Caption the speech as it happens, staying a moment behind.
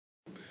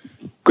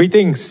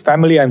Greetings,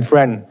 family and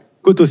friend.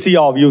 Good to see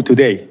all of you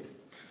today.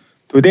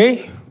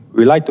 Today,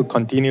 we'd like to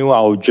continue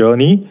our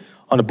journey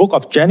on the book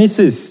of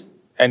Genesis,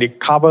 and it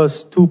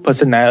covers two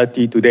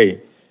personalities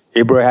today,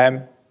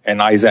 Abraham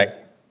and Isaac.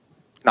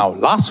 Now,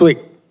 last week,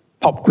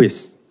 pop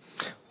quiz.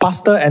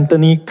 Pastor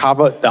Anthony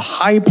covered the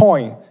high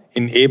point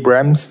in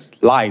Abraham's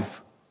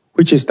life,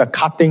 which is the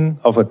cutting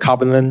of a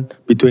covenant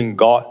between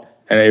God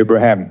and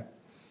Abraham.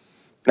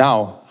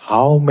 Now,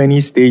 how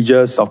many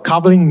stages of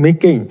covenant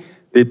making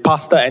did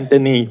Pastor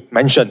Anthony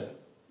mention?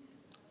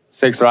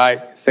 6,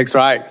 right? 6,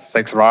 right?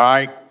 6,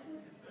 right?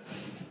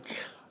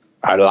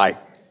 I like.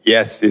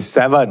 Yes, it's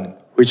 7,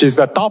 which is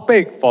the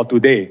topic for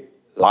today,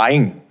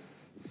 lying.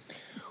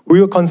 We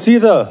will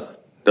consider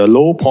the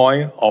low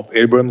point of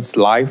Abraham's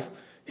life,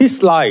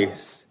 his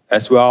life,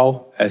 as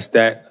well as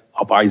that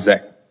of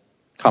Isaac.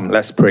 Come,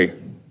 let's pray.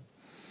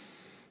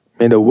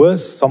 May the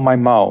words of my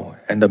mouth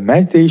and the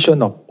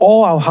meditation of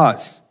all our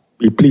hearts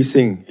be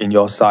pleasing in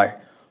your sight,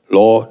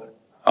 Lord,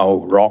 our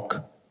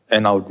rock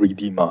and our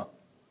redeemer.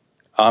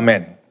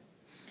 Amen.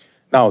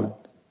 Now,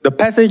 the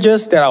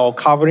passages that are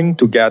covering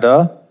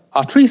together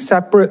are 3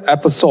 separate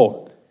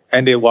episodes,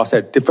 and it was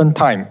at different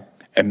time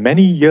and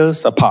many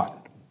years apart.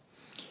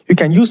 You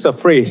can use the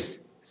phrase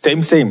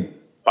same,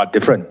 but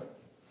different.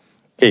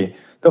 Okay.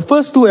 The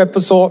first 2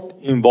 episodes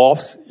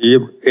involves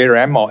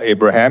Aram or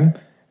Abraham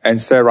and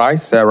Sarai,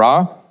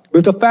 Sarah,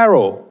 with the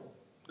Pharaoh.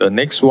 The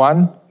next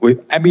one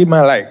with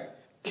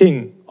Abimelech,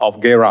 king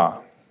of Gerar.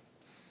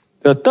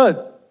 The third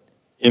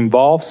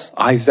involves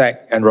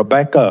Isaac and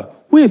Rebekah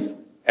with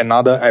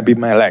another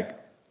Abimelech,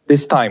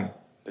 this time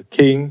the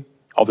king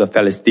of the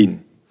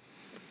Philistines.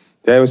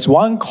 There is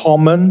one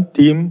common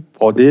theme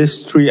for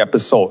these 3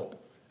 episodes,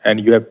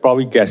 and you have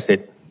probably guessed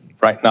it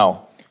right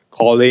now,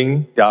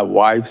 calling their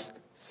wives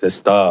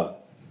sister.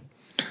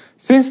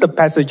 Since the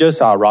passages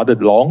are rather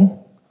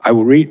long, I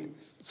will read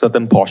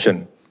certain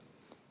portion.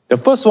 The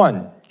first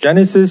one,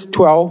 Genesis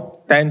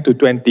 12, 10 to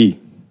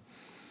 20.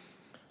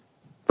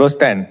 Verse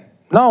 10.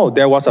 Now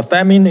there was a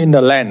famine in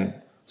the land,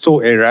 so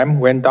Aram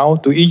went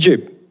down to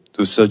Egypt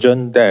to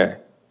sojourn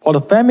there. For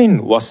the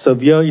famine was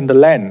severe in the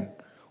land.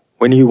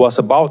 When he was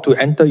about to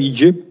enter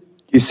Egypt,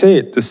 he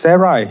said to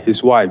Sarai,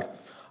 his wife,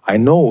 I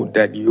know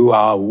that you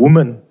are a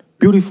woman,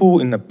 beautiful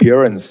in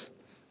appearance.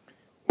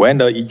 When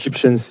the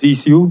Egyptians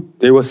sees you,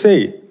 they will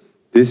say,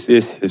 this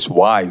is his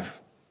wife.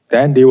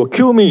 Then they will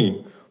kill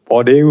me,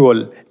 for they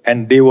will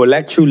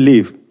let you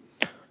live.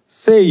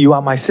 Say you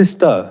are my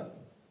sister,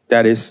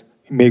 that is,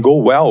 it may go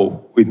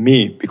well with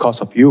me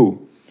because of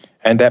you,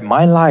 and that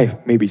my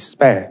life may be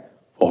spared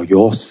for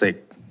your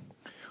sake.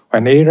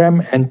 When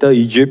Aram entered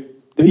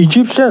Egypt, the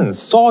Egyptians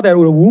saw that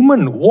the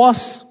woman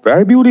was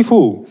very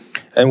beautiful,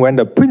 and when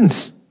the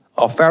prince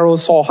of Pharaoh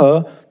saw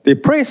her, they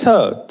praised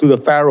her to the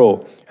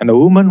Pharaoh, and the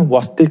woman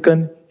was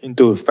taken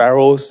into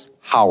Pharaoh's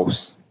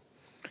house.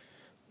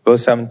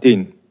 Verse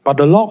 17. But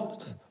the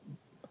Lord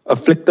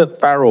afflicted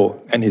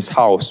Pharaoh and his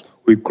house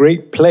with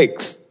great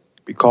plagues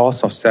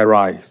because of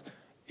Sarai,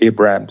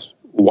 Abraham's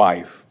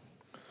wife.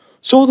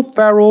 So the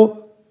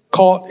Pharaoh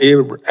called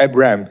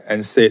Abraham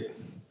and said,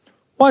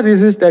 what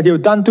is this that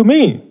you've done to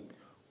me?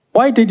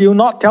 Why did you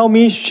not tell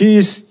me she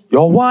is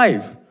your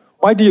wife?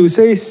 Why did you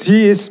say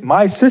she is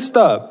my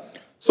sister,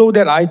 so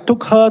that I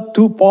took her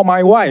for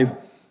my wife?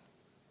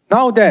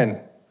 Now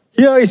then,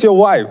 here is your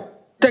wife.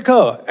 Take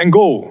her and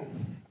go.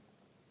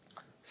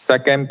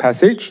 Second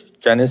passage,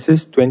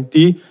 Genesis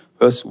 20,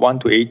 verse 1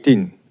 to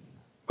 18.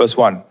 Verse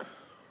 1.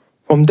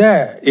 From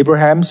there,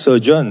 Abraham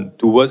sojourned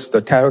towards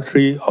the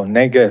territory of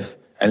Negev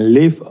and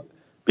lived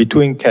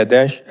between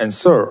Kadesh and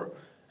Shur,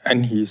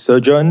 and he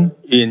sojourned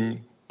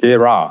in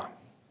Gerar.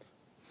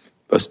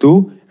 Verse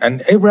 2.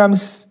 And Abraham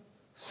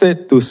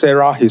said to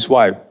Sarah his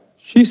wife,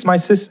 she is my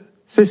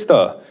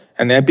sister.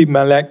 And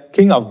Abimelech,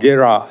 king of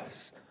Gerar,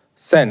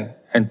 sent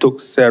and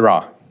took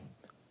Sarah.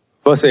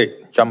 Verse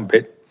 8, jump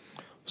it.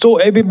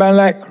 So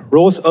Abimelech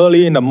rose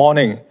early in the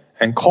morning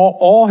and called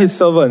all his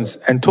servants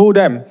and told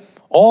them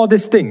all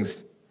these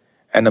things.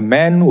 And the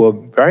men were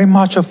very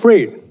much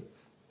afraid.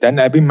 Then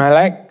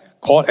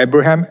Abimelech called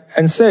Abraham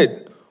and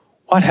said,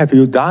 what have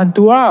you done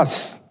to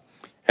us?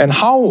 And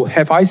how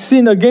have I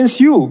sinned against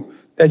you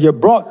that you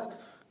brought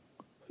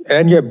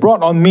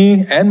on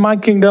me and my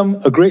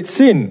kingdom a great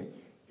sin?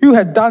 You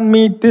had done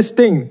me this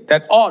thing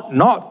that ought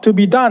not to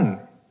be done.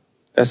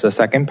 That's the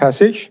second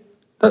passage.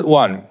 Third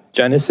one,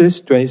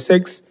 Genesis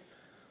 26,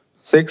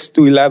 6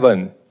 to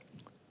 11.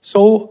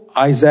 So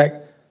Isaac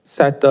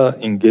settled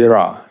in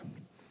Gerar.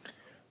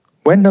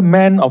 When the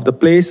man of the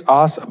place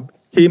asked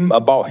him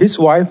about his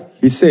wife,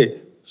 he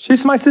said,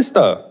 she's my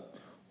sister.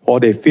 For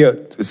he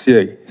feared to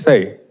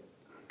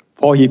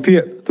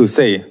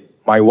say,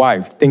 my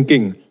wife,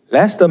 thinking,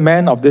 lest the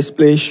man of this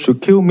place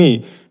should kill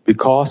me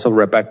because of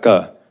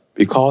Rebekah,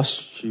 because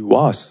she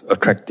was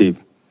attractive.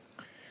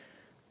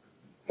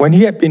 When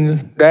he had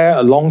been there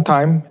a long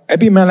time,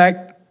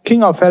 Abimelech,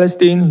 king of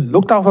Philistine,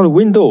 looked out of the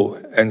window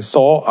and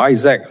saw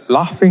Isaac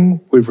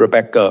laughing with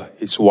Rebekah,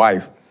 his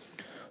wife.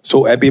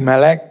 So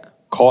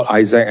Abimelech called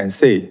Isaac and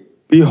said,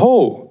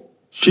 behold,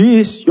 she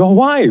is your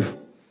wife.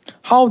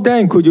 How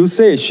then could you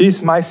say,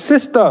 she's my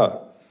sister?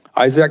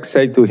 Isaac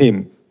said to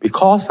him,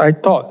 because I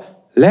thought,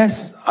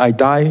 lest I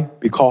die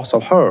because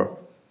of her.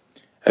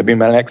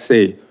 Abimelech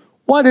said,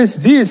 what is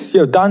this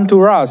you have done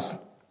to us?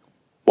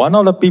 One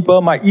of the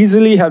people might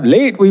easily have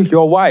laid with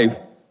your wife,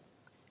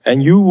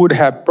 and you would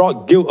have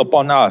brought guilt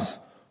upon us.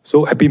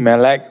 So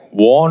Abimelech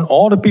warned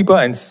all the people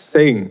and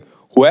saying,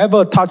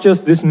 whoever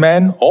touches this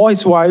man or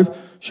his wife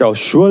shall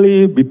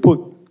surely be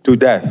put to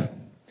death.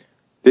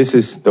 This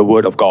is the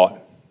word of God.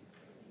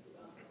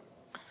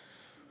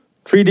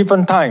 3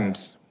 different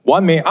times,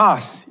 one may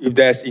ask if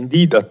there's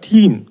indeed a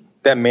theme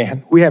that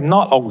we have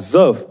not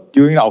observed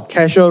during our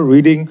casual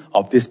reading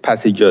of these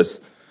passages.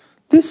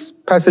 These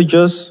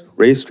passages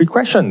raise 3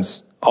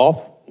 questions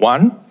of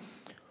 1,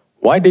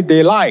 why did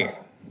they lie?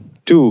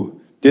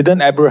 2,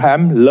 didn't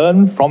Abraham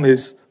learn from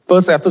his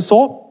first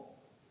episode?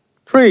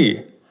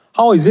 3,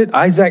 how is it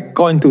Isaac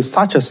got into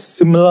such a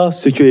similar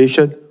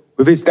situation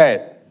with his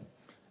dad?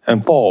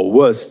 And 4,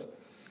 worse,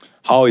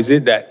 how is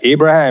it that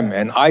Abraham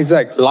and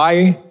Isaac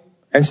lie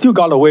and still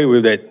got away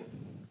with it?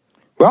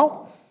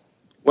 Well,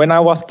 when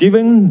I was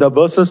given the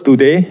verses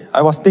today,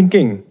 I was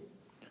thinking,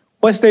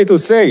 what's there to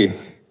say?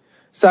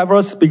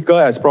 Several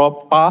speakers has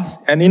passed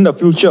and in the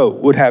future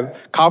would have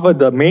covered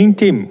the main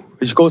theme,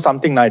 which goes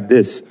something like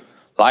this.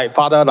 Like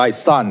father, like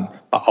son,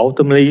 but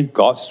ultimately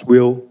God's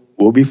will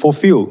be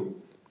fulfilled.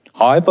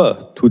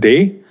 However,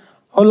 today,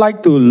 I would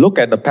like to look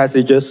at the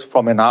passages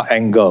from another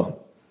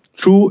angle,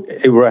 through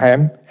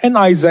Abraham and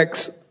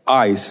Isaac's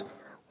eyes,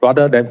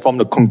 rather than from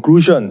the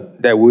conclusion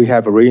that we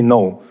have already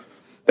known,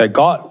 that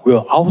God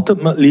will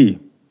ultimately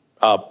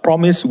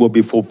promise will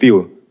be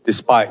fulfilled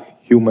despite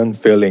human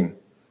failing.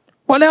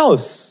 What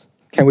else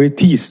can we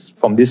tease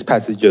from these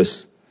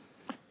passages?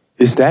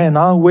 Is there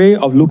another way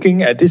of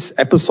looking at this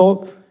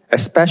episode,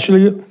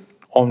 especially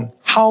on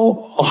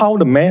how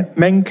the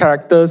main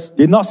characters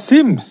did not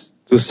seem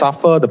to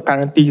suffer the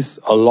penalties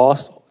or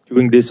loss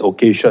during this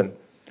occasion?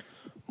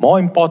 More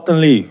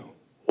importantly,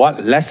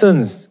 what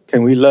lessons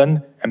can we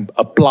learn and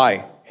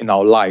apply in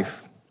our life?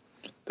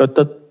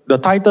 The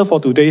title for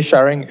today's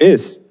sharing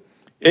is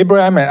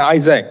Abraham and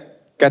Isaac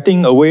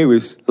Getting Away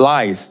with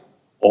Lies,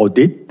 or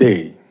Did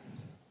They?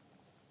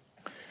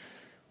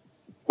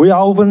 We are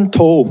often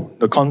told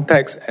the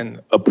context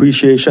and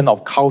appreciation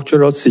of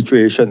cultural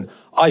situation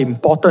are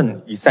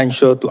important,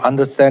 essential to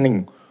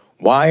understanding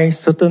why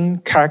certain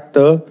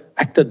character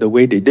acted the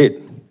way they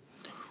did.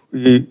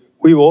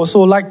 We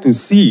also like to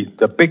see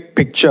the big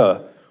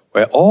picture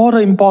where all the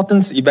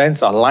important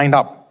events are lined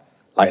up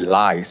like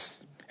lies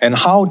and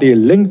how they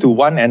link to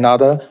one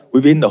another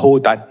within the whole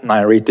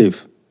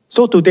narrative.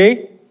 So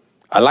today,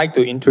 I'd like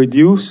to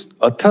introduce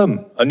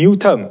a new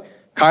term,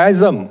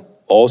 chiasm,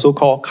 also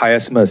called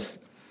chiasmus.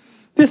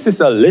 This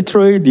is a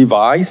literary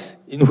device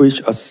in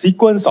which a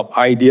sequence of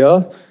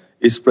ideas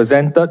is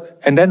presented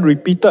and then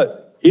repeated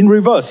in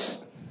reverse.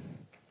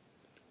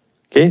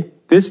 Okay,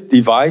 this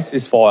device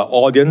is for an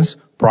audience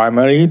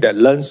primarily that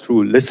learns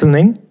through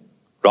listening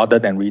rather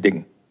than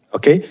reading.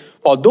 Okay,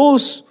 for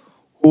those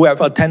who have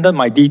attended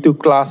my D2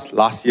 class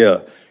last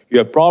year, you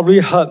have probably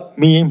heard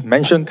me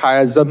mention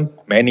chiasm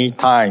many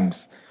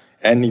times,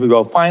 and you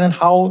will find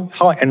how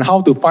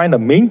to find the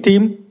main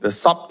theme, the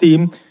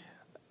sub-theme,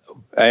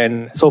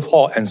 and so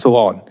forth and so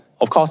on.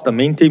 Of course, the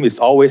main theme is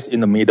always in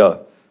the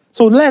middle.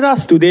 So let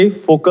us today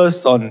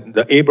focus on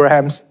the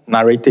Abraham's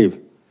narrative.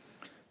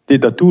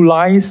 Did the 2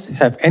 lies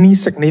have any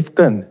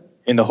significance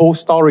in the whole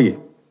story?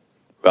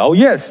 Well,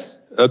 yes,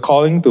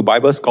 according to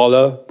Bible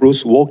scholar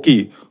Bruce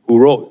Waltke, who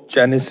wrote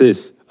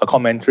Genesis, a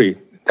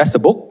commentary. That's the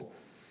book.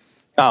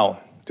 Now,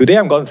 today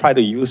I'm going to try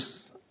to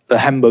use the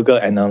hamburger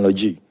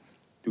analogy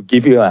to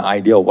give you an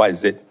idea of what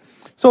is it.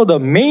 So the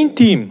main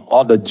theme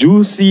or the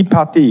juicy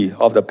party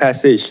of the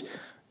passage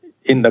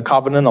in the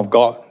covenant of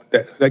God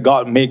that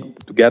God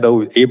made together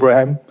with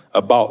Abraham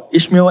about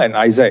Ishmael and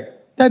Isaac,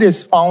 that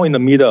is found in the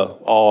middle,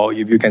 or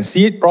if you can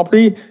see it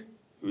properly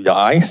with your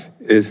eyes,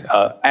 is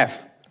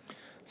F.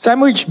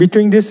 Sandwiched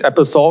between these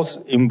episodes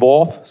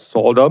involve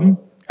Sodom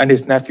and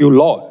his nephew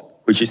Lot,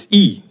 which is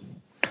E.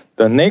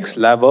 The next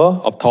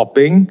level of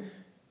topping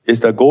is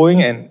the going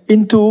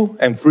into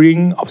and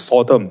freeing of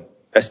Sodom,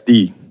 that's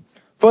D.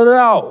 Further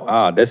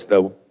out, that's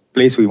the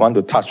place we want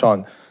to touch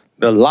on,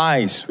 the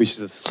lies, which is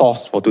the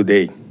source for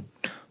today.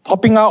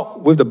 Topping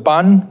out with the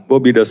bun will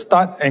be the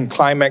start and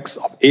climax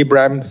of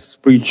Abraham's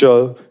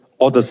spiritual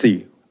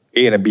odyssey,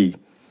 A and B.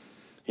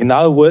 In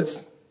other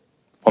words,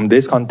 from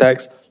this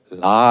context,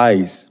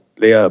 lies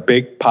play a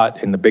big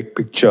part in the big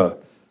picture.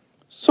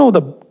 So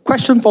the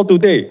question for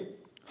today,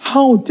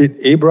 how did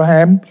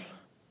Abraham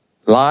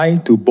lie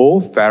to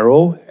both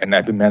Pharaoh and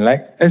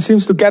Abimelech and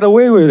seems to get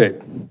away with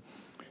it?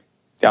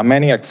 There are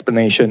many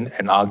explanations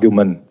and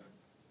arguments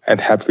that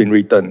have been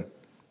written.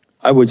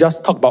 I will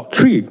just talk about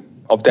 3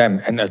 of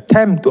them and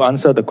attempt to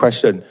answer the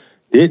question,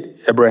 did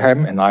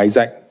Abraham and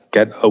Isaac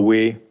get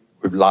away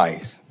with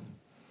lies?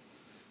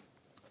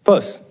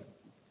 First,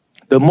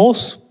 the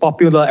most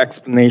popular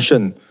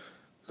explanation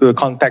to the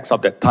context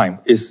of that time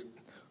is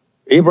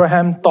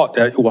Abraham thought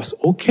that it was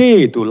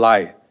okay to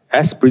lie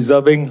as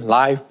preserving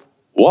life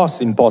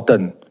was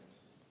important.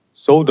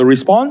 So the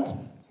response?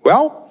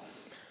 Well,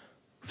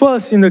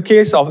 first, in the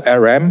case of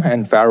Aram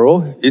and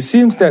Pharaoh, it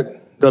seems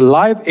that the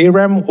life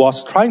Aram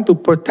was trying to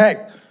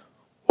protect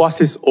was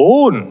his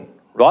own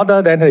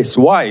rather than his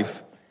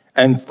wife,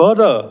 and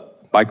further,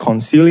 by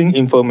concealing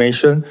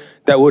information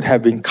that would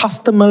have been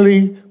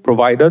customarily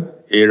provided,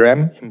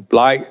 Aram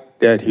implied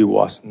that he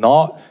was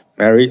not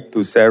married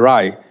to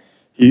Sarai.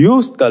 He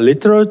used the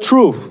literal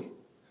truth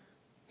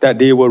that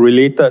they were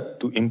related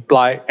to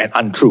imply an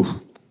untruth.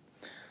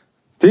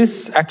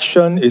 This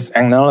action is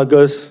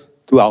analogous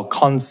to our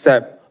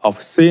concept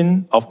of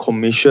sin of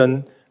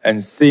commission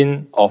and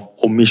sin of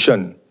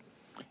omission.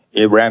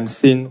 Abraham's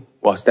sin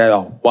was that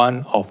of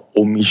one of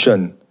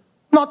omission.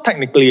 Not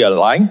technically a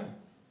lie,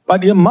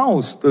 but it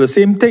amounts to the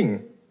same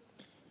thing.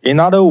 In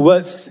other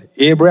words,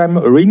 Abraham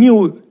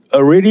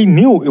already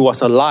knew it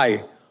was a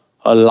lie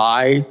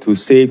to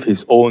save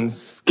his own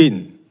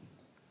skin.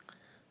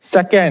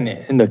 Second,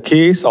 in the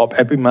case of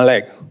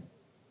Abimelech,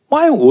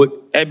 why would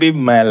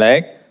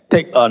Abimelech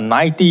take a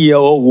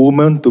 90-year-old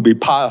woman to be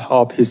part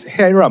of his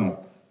harem?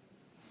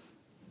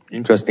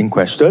 Interesting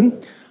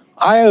question.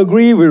 I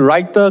agree with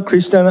writer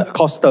Christian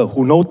Acosta,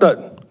 who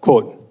noted,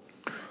 quote,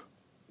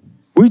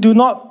 "We do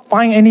not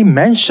find any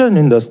mention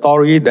in the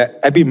story that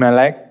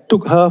Abimelech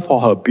took her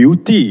for her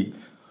beauty.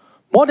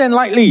 More than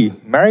likely,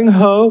 marrying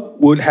her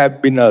would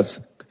have been a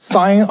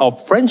sign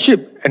of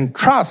friendship and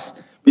trust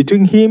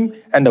between him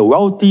and the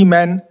wealthy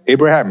man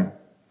Abraham.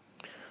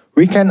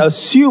 We can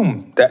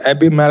assume that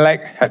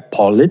Abimelech had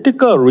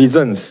political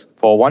reasons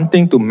for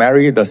wanting to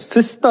marry the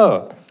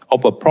sister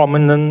of a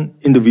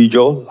prominent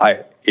individual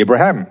like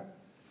Abraham.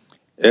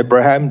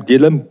 Abraham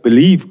didn't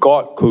believe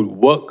God could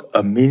work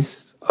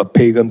amidst a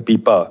pagan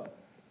people.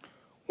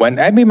 When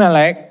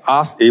Abimelech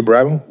asked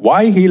Abraham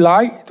why he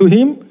lied to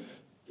him,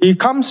 he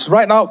comes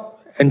right out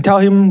and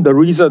tells him the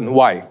reason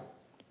why.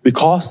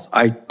 Because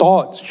I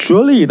thought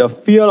surely the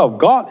fear of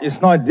God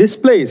is not this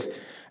place,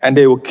 and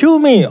they will kill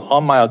me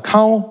on my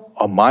account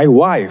of my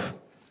wife."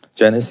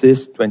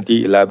 Genesis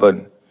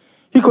 20:11.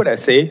 He could have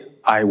said,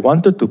 "I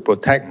wanted to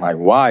protect my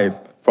wife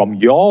from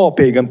your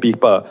pagan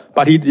people,"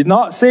 but he did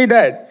not say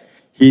that.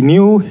 He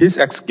knew his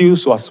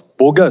excuse was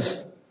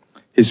bogus.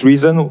 His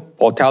reason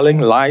for telling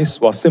lies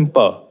was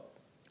simple: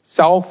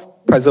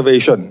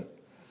 self-preservation.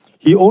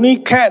 He only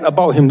cared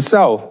about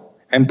himself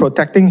and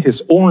protecting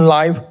his own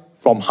life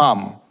from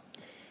harm.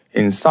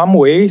 In some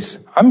ways,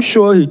 I'm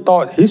sure he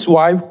thought his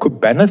wife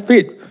could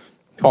benefit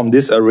from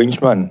this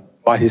arrangement,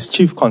 but his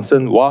chief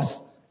concern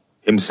was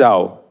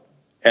himself.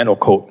 End of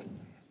quote.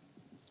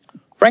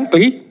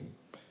 Frankly,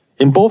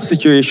 in both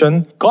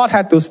situations, God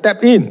had to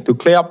step in to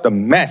clear up the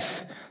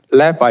mess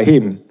left by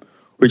him,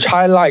 which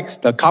highlights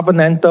the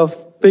covenantal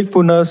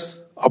faithfulness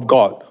of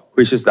God,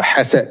 which is the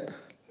hesed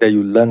that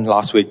you learned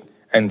last week.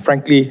 And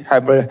frankly,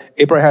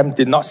 Abraham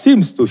did not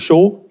seem to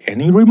show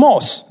any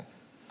remorse.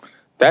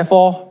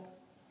 Therefore,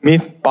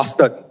 myth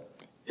busted.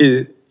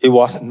 It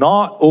was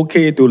not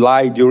okay to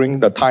lie during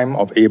the time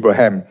of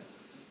Abraham.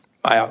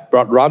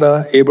 But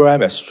rather,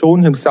 Abraham has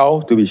shown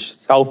himself to be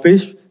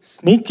selfish,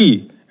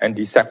 sneaky, and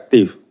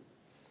deceptive.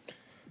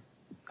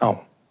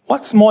 Now,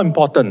 what's more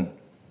important?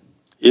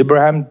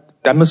 Abraham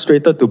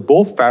demonstrated to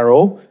both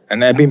Pharaoh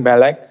and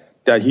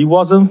Abimelech that he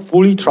wasn't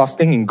fully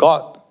trusting in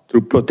God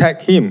to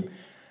protect him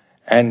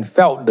and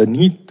felt the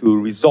need to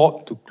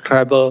resort to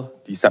clever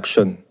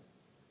deception.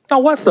 Now,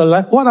 what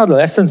are the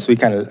lessons we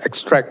can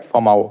extract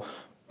from our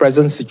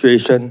present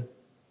situation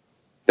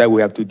that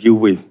we have to deal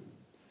with?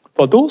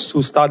 For those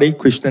who study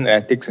Christian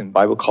ethics in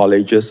Bible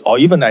colleges or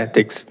even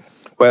ethics,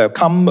 we have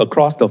come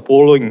across the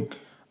following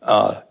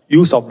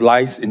use of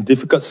lies in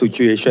difficult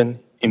situations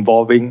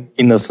involving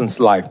innocent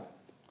life.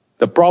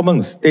 The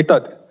problem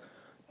stated: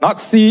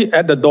 Nazi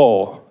at the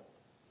door,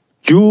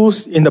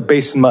 Jews in the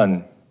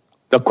basement.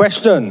 The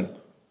question: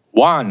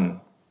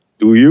 1,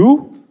 do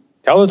you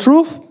tell the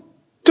truth?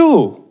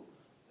 2,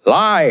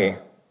 lie.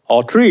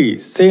 Or 3,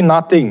 say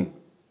nothing,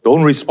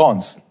 don't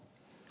respond.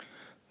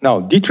 Now,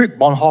 Dietrich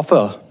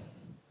Bonhoeffer,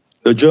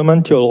 the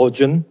German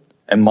theologian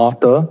and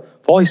martyr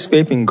for his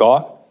faith in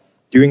God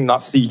during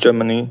Nazi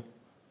Germany,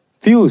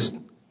 feels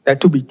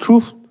that to be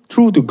true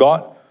to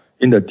God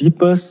in the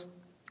deepest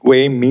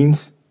way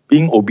means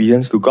being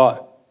obedient to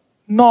God,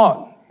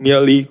 not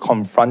merely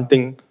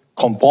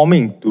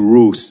conforming to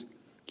rules.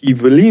 He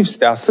believes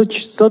there are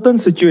certain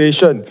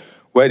situations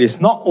where it is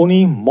not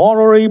only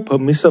morally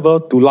permissible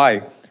to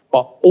lie,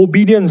 but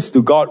obedience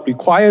to God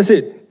requires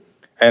it.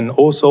 And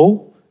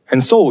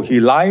so he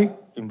lied,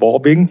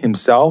 involving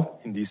himself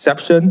in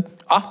deception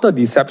after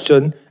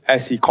deception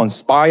as he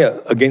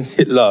conspired against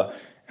Hitler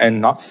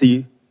and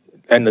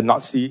the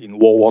Nazi in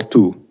World War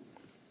II.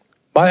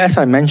 But as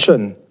I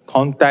mentioned,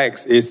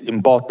 context is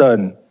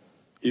important.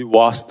 It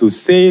was to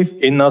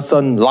save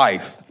innocent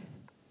life.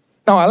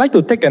 Now, I'd like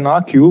to take an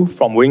cue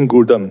from Wayne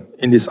Grudem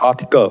in this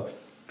article.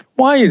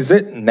 Why is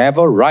it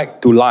never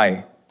right to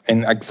lie?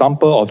 An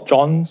example of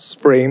John's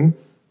frame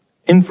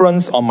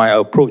influence on my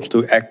approach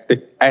to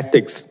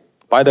ethics.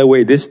 By the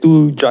way, these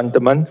two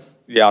gentlemen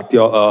they are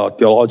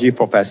theology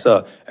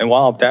professor, and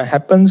one of them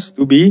happens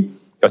to be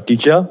your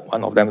teacher,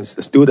 one of them is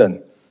the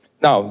student.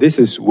 Now, this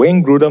is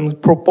Wayne Grudem's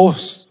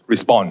proposed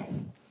response.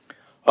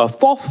 A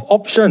fourth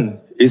option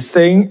is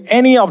saying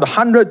any of the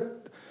 100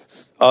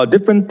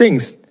 different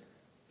things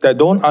that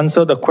don't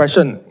answer the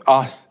question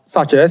asked,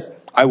 such as,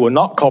 I will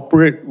not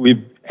cooperate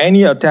with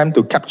any attempt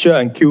to capture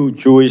and kill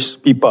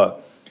Jewish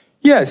people.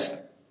 Yes,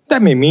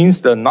 that may mean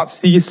the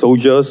Nazi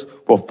soldiers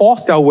will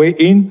force their way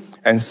in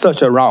and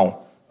search around,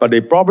 but they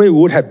probably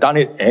would have done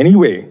it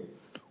anyway.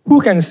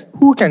 Who can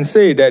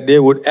say that they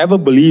would ever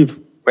believe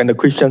when the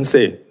Christians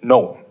say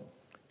no?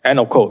 End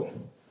of quote.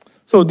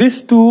 So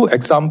these two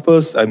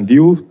examples and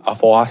views are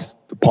for us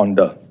to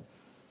ponder.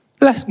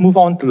 Let's move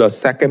on to the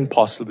second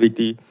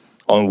possibility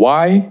on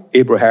why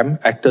Abraham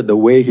acted the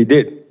way he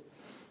did.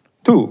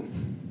 2.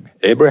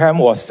 Abraham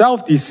was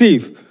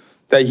self-deceived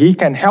that he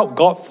can help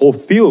God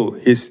fulfill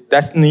his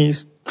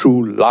destinies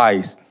through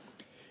lies.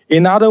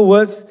 In other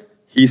words,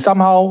 he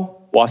somehow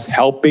was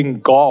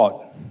helping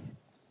God.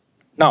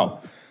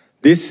 Now,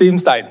 this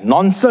seems like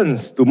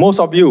nonsense to most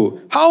of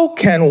you. How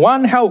can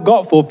one help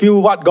God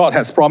fulfill what God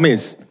has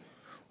promised?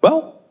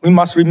 Well, we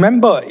must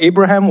remember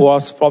Abraham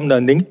was from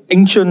the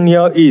ancient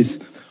Near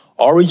East,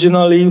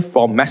 originally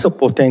from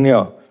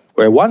Mesopotamia,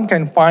 where one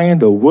can find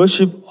the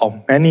worship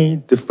of many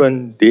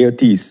different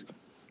deities.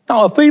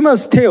 Now, a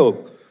famous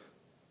tale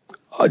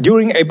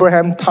during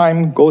Abraham's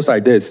time goes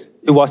like this.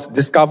 It was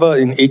discovered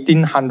in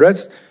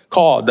 1800s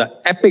called the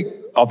Epic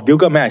of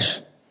Gilgamesh,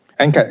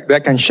 and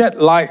that can shed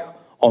light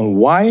on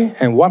why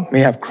and what may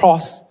have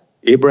crossed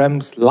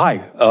Abraham's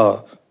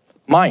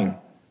mind.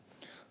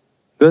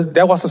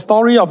 There was a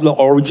story of the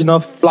original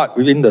flood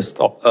within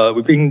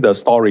the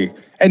story,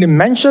 and it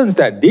mentions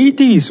that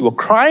deities were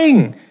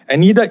crying and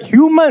needed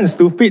humans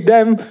to feed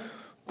them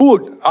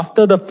food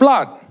after the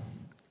flood.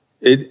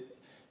 It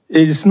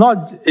is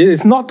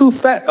not too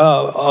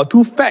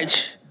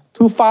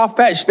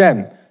far-fetched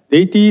then.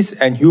 Deities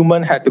and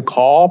humans had to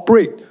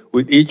cooperate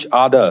with each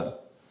other.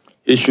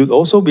 It should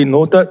also be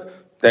noted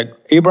that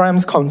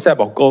Abraham's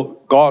concept of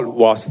God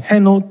was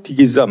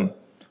henotheism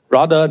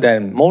rather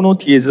than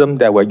monotheism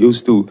that we're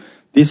used to.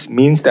 This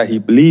means that he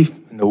believed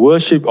in the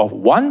worship of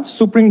one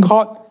supreme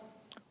God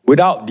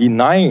without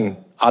denying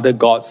other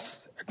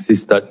gods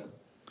existed.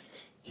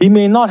 He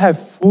may not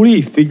have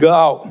fully figured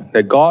out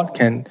that God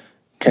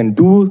can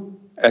do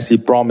as he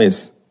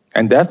promised,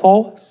 and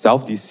therefore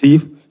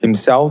self-deceived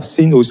himself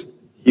since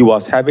he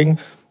was having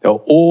the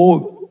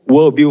old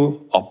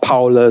worldview of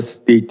powerless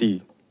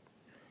deity.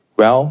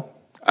 Well,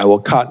 I will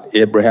cut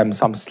Abraham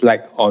some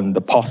slack on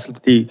the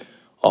possibility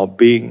of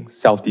being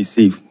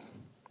self-deceived.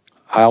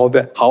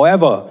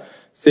 However,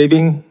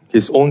 saving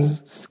his own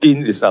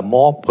skin is a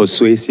more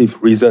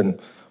persuasive reason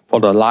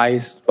for the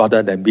lies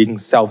rather than being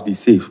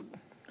self-deceived.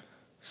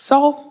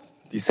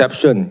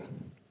 Self-deception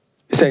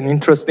is an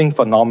interesting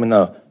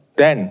phenomenon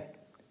then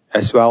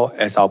as well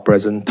as our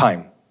present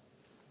time.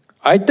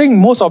 I think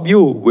most of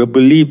you will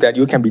believe that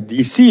you can be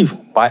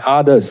deceived by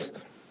others,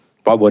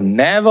 but will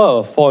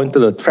never fall into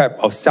the trap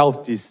of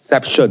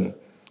self-deception,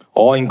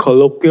 or in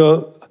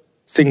colloquial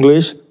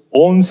Singlish,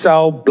 own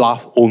self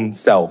bluff own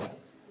self.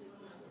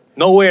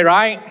 No way,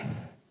 right?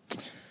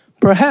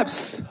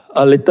 Perhaps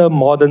a little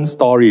modern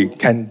story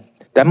can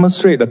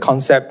demonstrate the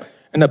concept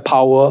and the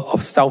power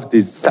of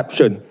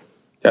self-deception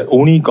that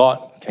only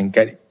God can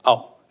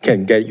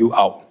get you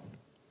out.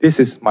 This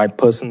is my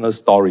personal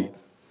story.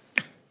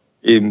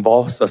 It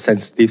involves a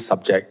sensitive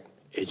subject,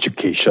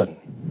 education.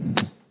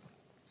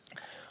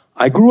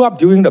 I grew up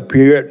during the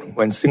period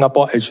when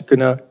Singapore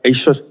educational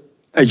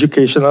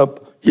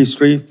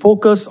history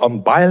focused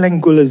on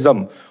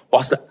bilingualism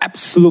was the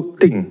absolute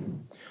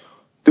thing.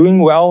 Doing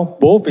well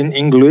both in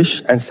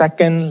English and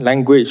second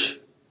language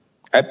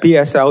at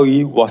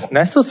PSLE was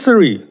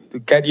necessary to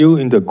get you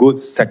into good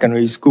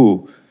secondary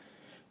school.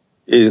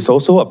 It is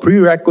also a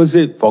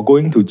prerequisite for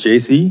going to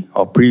JC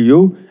or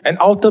Pre-U and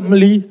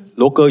ultimately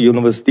local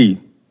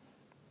university.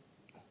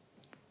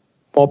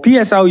 For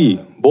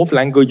PSLE, both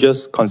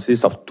languages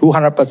consist of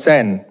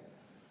 200%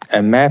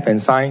 and math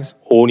and science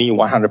only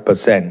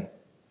 100%.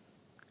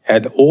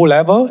 At O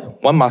level,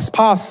 one must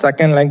pass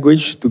second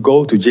language to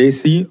go to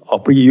JC or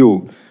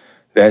Pre-U.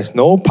 There is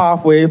no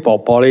pathway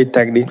for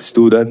polytechnic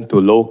student to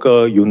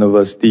local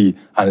university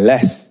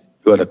unless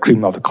you are the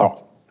cream of the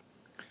crop.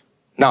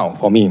 Now,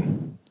 for me,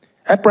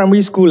 at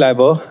primary school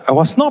level, I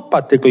was not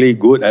particularly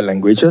good at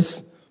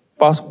languages,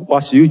 but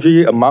was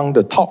usually among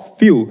the top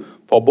few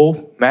for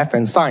both math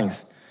and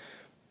science.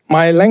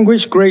 My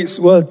language grades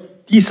were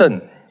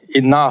decent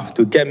enough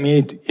to get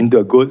me into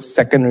a good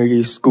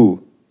secondary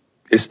school.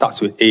 It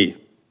starts with A,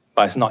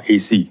 but it's not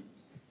AC.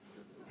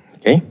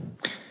 Okay?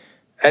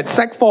 At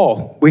Sec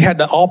 4, we had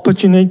the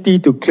opportunity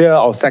to clear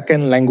our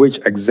second language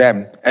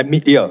exam at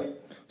mid-year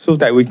so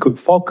that we could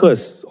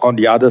focus on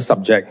the other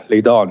subject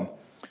later on.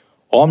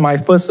 On my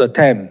first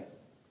attempt,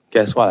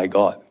 guess what I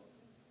got?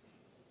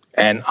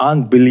 An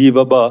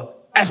unbelievable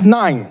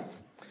F9.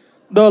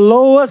 The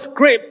lowest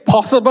grade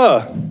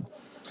possible.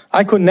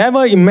 I could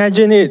never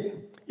imagine it.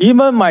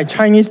 Even my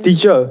Chinese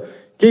teacher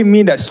gave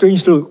me that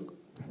strange look.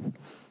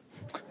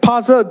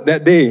 Puzzled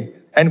that day,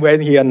 and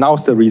when he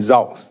announced the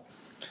results,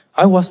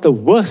 I was the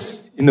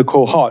worst in the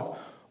cohort.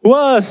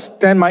 Worse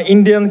than my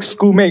Indian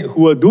schoolmate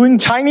who were doing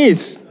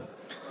Chinese.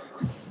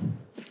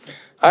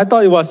 I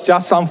thought it was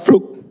just some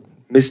fluke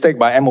mistake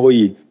by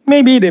MOE.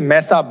 Maybe they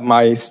messed up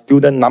my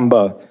student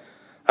number.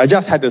 I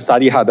just had to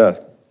study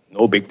harder.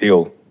 No big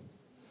deal.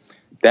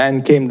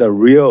 Then came the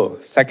real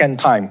second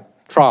time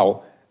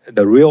trial,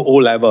 the real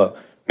O-level.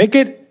 Make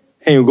it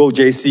and you go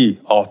JC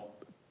or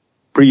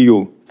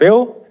pre-U.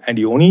 Fail and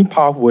the only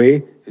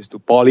pathway is to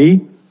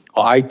poly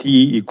or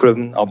ITE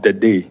equivalent of the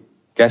day.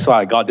 Guess what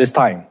I got this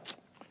time?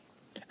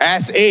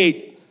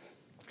 S8.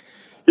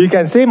 You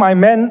can say my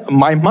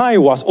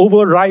mind was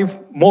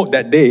overdrive mode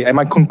that day, and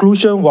my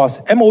conclusion was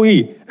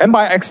MOE, and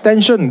by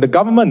extension, the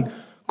government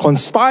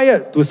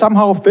conspired to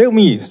somehow fail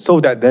me so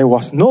that there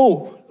was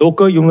no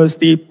local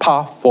university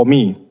path for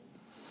me.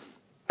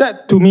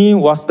 That to me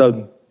was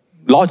the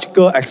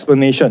logical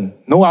explanation.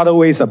 No other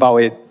ways about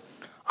it.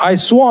 I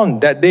swore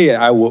that day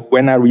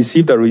when I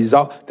received the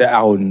result that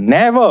I will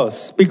never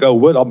speak a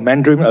word of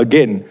Mandarin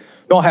again,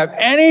 nor have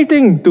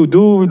anything to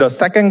do with the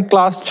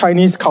second-class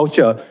Chinese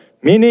culture,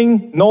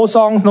 meaning no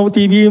songs, no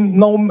TV,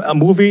 no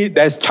movie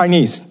that's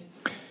Chinese.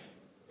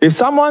 If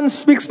someone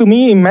speaks to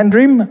me in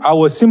Mandarin, I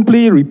will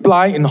simply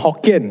reply in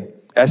Hokkien,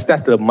 as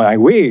that's my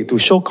way to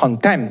show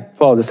contempt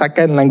for the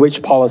second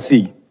language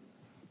policy.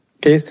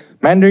 Okay,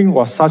 Mandarin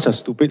was such a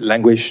stupid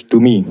language to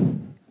me.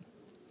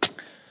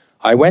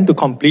 I went to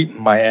complete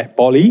my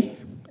poly,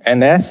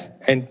 NS,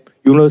 and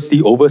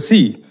university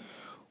overseas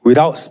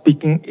without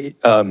speaking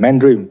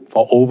Mandarin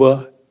for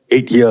over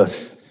 8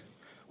 years.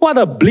 What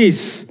a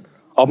bliss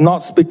of not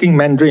speaking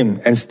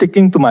Mandarin and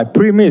sticking to my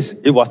premise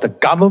it was the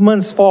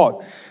government's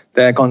fault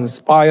that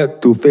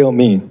conspired to fail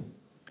me.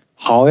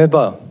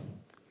 However,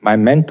 my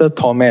mental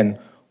torment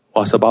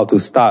was about to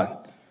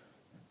start,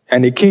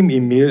 and it came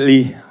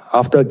immediately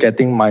after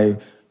getting my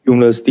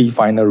university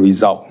final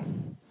result.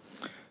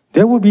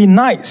 There would be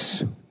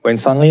nights when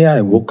suddenly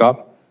I woke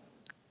up,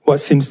 what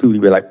seems to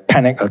be like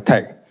panic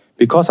attack,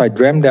 because I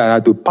dreamt that I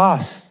had to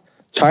pass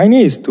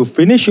Chinese to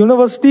finish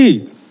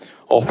university,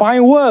 or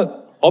find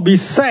work, or be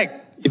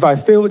sacked if I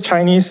failed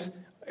Chinese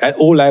at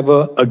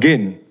O-level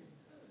again.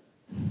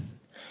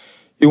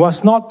 It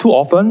was not too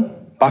often,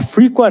 but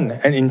frequent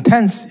and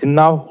intense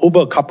enough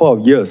over a couple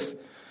of years.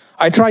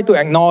 I tried to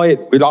ignore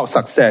it without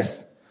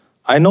success.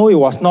 I know it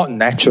was not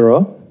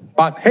natural,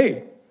 but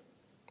hey,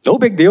 no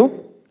big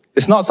deal.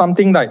 It's not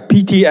something like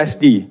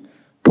PTSD,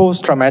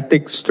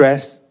 post-traumatic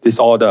stress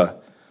disorder.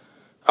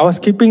 I was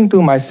keeping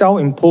to my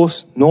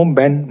self-imposed no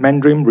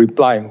Mandarin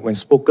reply when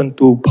spoken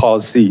to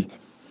policy.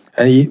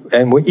 And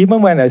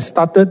even when I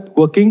started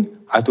working,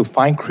 I had to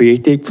find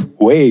creative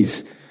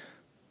ways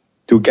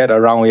to get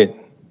around it.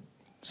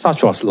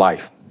 Such was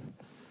life.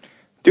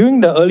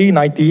 During the early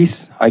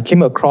 90s, I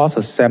came across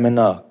a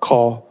seminar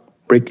called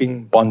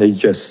Breaking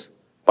Bondages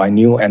by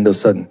Neil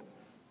Anderson.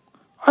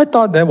 I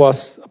thought that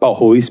was about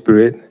Holy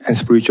Spirit and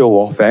spiritual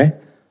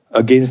warfare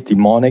against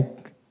demonic,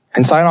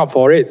 and signed up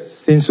for it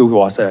since it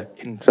was an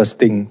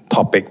interesting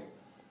topic.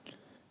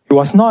 It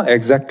was not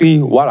exactly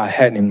what I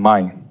had in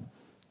mind.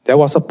 There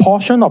was a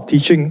portion of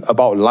teaching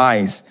about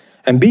lies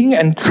and being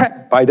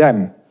entrapped by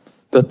them.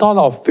 The thought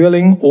of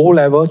failing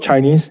O-level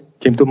Chinese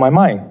came to my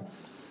mind.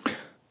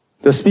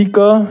 The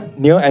speaker,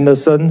 Neil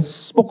Anderson,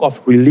 spoke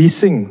of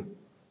releasing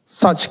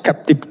such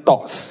captive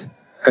thoughts.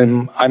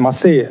 And I must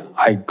say,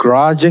 I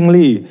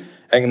grudgingly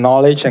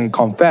acknowledge and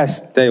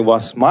confess that it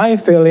was my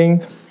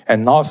failing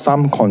and not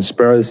some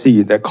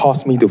conspiracy that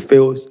caused me to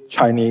fail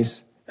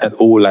Chinese at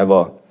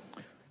O-level.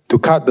 To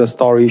cut the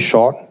story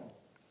short,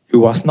 it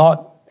was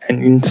not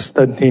an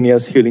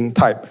instantaneous healing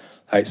type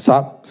like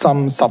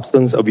some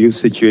substance abuse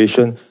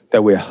situation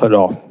that we heard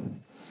of.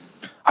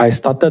 I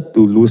started to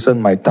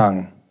loosen my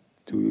tongue,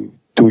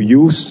 to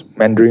use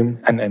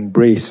Mandarin and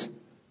embrace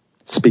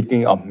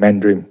speaking of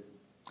Mandarin.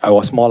 I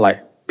was more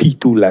like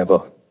P2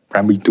 level,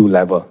 primary 2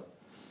 level.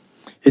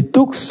 It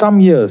took some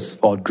years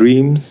for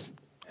dreams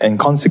and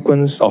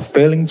consequence of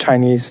failing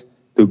Chinese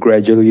to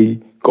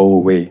gradually go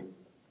away.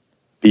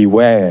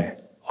 Beware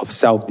of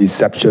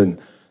self-deception.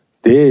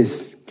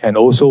 This can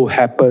also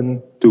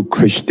happen to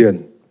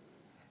Christians.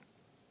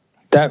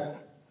 That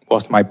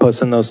was my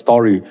personal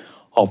story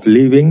of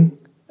living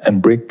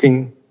and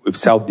breaking with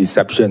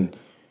self-deception.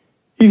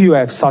 If you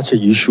have such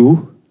an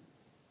issue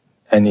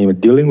and you're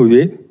dealing with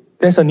it,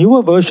 there's a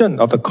newer version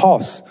of the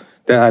course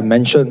that I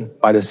mentioned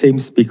by the same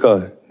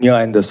speaker, Neil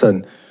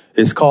Anderson.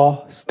 It's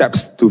called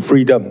Steps to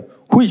Freedom,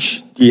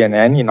 which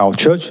DNN in our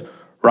church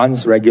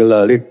runs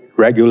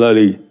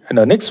regularly. And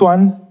the next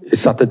one is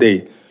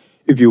Saturday.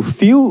 If you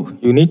feel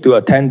you need to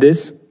attend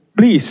this,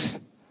 please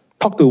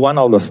talk to one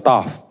of the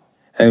staff.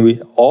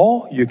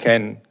 Or you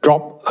can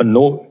drop a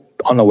note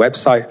on the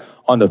website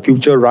on the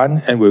future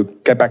run and we'll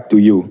get back to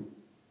you.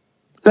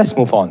 Let's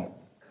move on.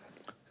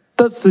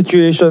 Third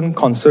situation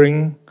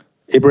concerning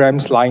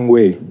Abraham's lying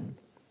way.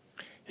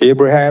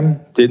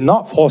 Abraham did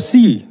not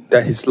foresee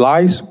that his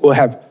lies will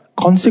have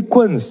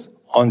consequence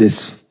on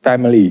his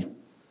family.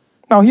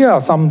 Now here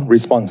are some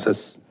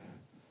responses.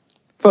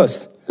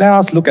 First, let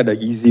us look at the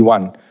easy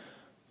one.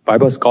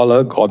 Bible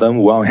scholar Gordon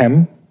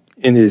Wilhelm,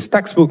 in his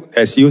textbook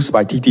as used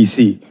by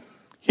TTC,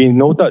 he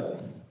noted,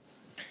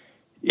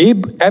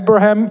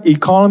 Abraham's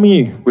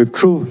economy with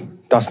truth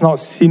does not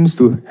seem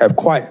to have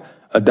quite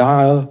a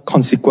dire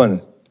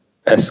consequence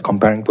as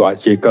comparing to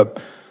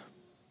Jacob.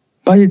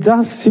 But it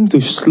does seem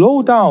to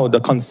slow down the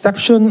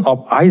conception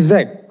of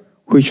Isaac,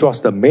 which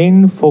was the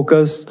main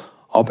focus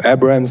of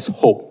Abraham's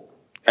hope.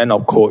 End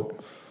of quote.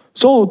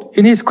 So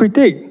in his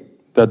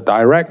critique, the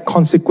direct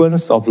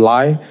consequence of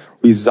life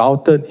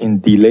resulted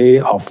in delay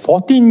of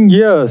 14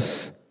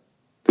 years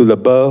to the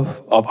birth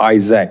of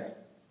Isaac.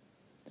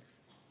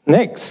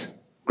 Next,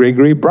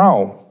 Gregory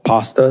Brown,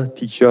 pastor,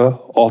 teacher,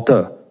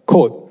 author,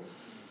 quote,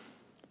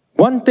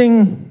 One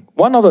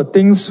of the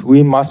things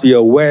we must be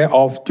aware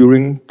of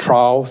during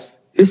trials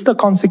is the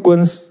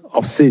consequence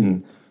of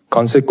sin.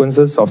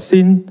 Consequences of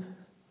sin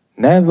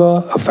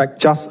never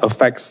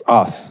affects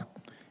us.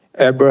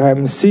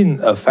 Abraham's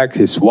sin affects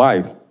his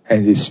wife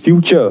and his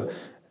future,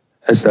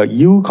 as the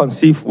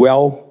ill-conceived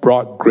well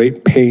brought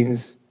great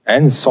pains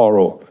and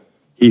sorrow.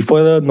 He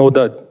further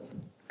noted,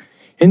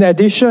 in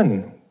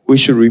addition, we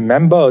should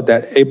remember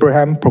that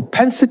Abraham's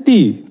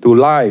propensity to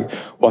lie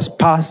was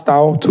passed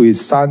down to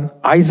his son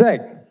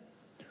Isaac,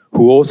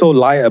 who also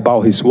lied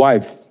about his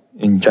wife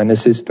in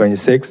Genesis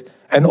 26,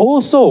 and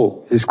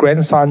also his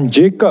grandson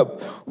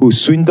Jacob, who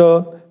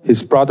swindled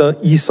his brother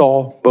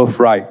Esau's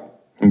birthright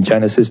in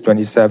Genesis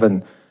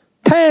 27.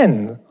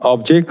 10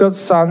 of Jacob's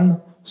sons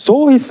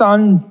sold his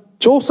son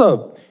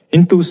Joseph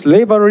into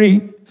slavery,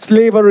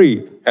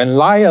 and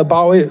lied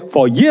about it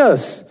for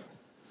years.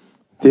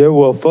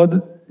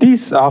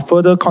 These are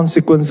further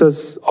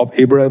consequences of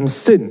Abraham's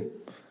sin.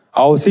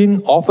 Our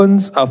sin often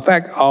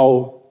affects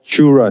our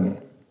children.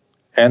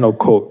 End of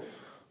quote.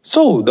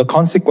 So the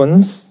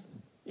consequence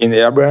in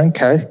Abraham's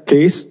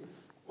case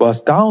was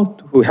down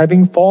to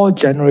having 4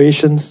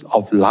 generations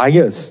of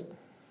liars.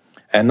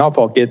 And not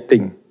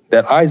forgetting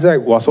that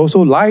Isaac was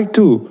also lied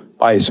to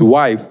by his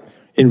wife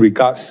in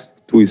regards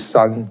to his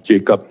son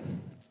Jacob.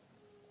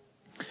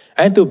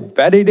 And to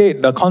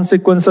validate the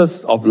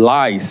consequences of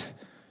lies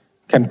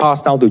can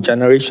pass down to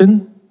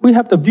generation, we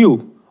have the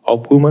view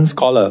of woman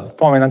scholar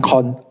from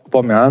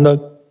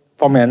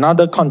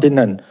another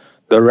continent,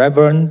 the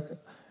Reverend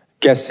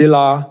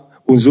Gesila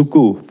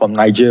Unzuku from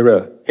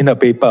Nigeria, in a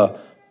paper,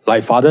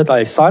 Like Father,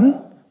 Like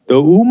Son,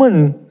 the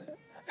woman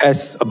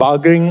as a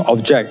bargaining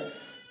object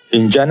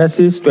in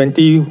Genesis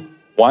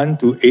 21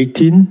 to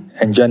 18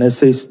 and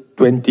Genesis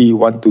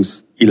 21 to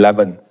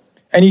 11.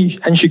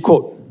 And she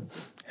quote,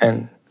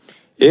 and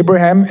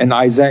Abraham and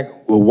Isaac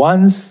were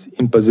once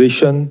in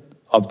position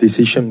of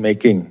decision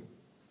making.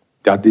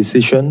 Their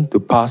decision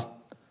to pass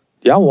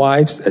their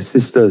wives as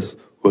sisters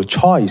were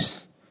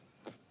choice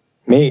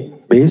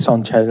made based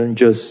on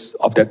challenges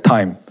of that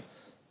time.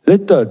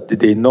 Little did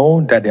they know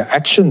that their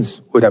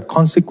actions would have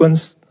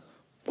consequence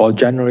for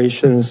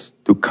generations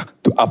to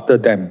after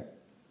them.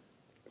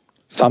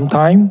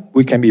 Sometimes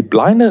we can be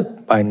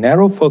blinded by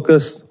narrow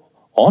focus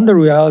on the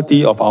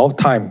reality of our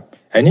time,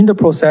 and in the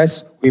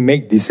process we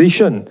make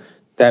decisions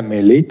that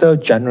may later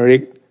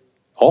generate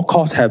or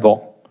cause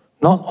havoc,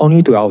 not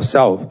only to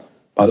ourselves,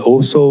 but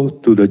also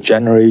to the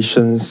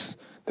generations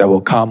that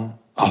will come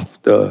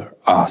after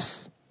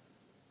us.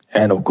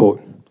 End of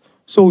quote.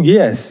 So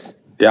yes,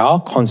 there are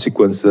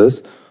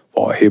consequences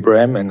for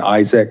Abraham and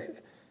Isaac,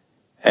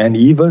 and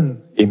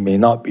even it may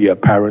not be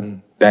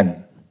apparent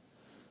then.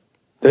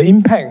 The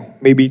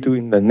impact may be to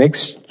in the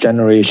next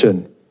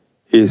generation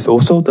is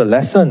also the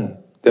lesson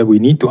that we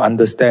need to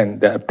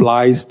understand that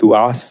applies to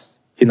us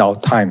in our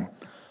time.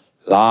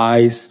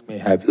 Lies may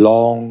have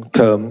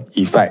long-term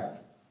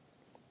effect.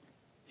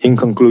 In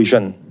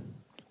conclusion,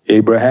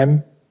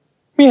 Abraham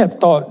may have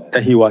thought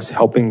that he was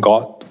helping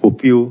God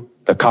fulfill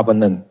the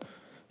covenant.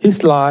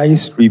 His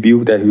lies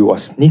revealed that he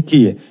was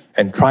sneaky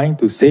and trying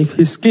to save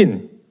his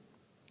skin.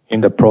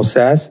 In the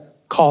process,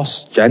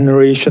 caused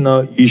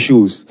generational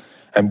issues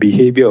and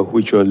behavior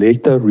which were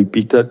later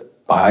repeated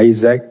by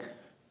Isaac,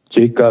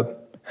 Jacob,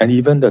 and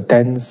even the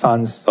 10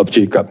 sons of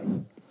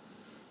Jacob.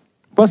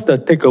 What's the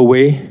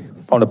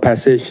takeaway from the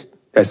passage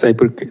that's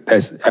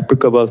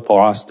applicable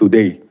for us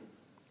today?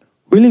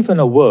 We live in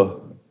a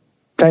world,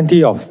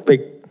 plenty of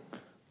fake,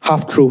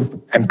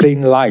 half-truth, and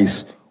plain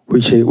lies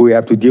which we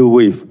have to deal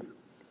with.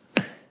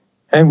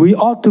 And we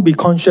ought to be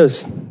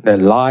conscious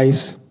that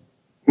lies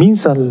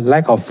means a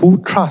lack of full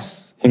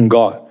trust in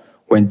God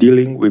when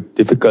dealing with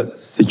difficult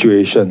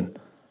situations.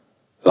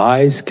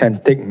 Lies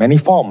can take many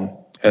forms,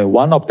 and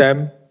one of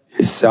them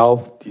is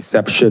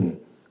self-deception,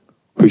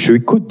 which we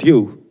could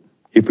deal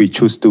if we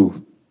choose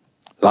to.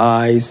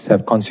 Lies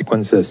have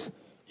consequences,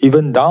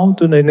 even down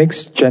to the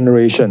next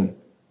generation.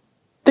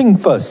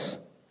 Think first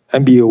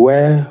and be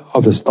aware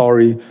of the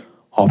story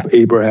of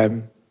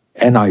Abraham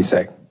and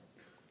Isaac.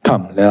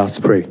 Come, let us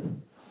pray.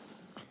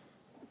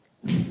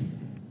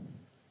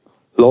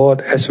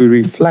 Lord, as we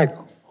reflect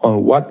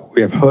on what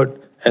we have heard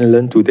and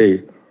learned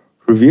today,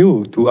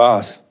 reveal to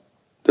us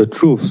the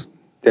truths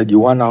that you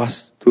want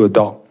us to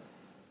adopt.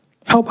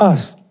 Help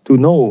us to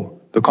know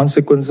the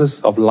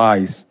consequences of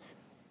lies,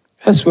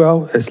 as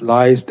well as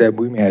lies that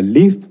we may have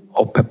lived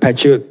or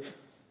perpetuate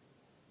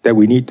that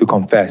we need to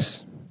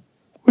confess.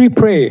 We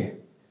pray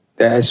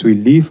that as we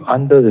live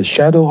under the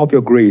shadow of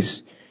your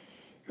grace,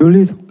 you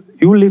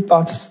lead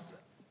us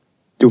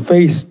to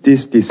face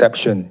this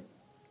deception.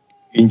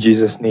 In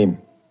Jesus' name,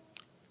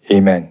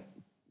 amen.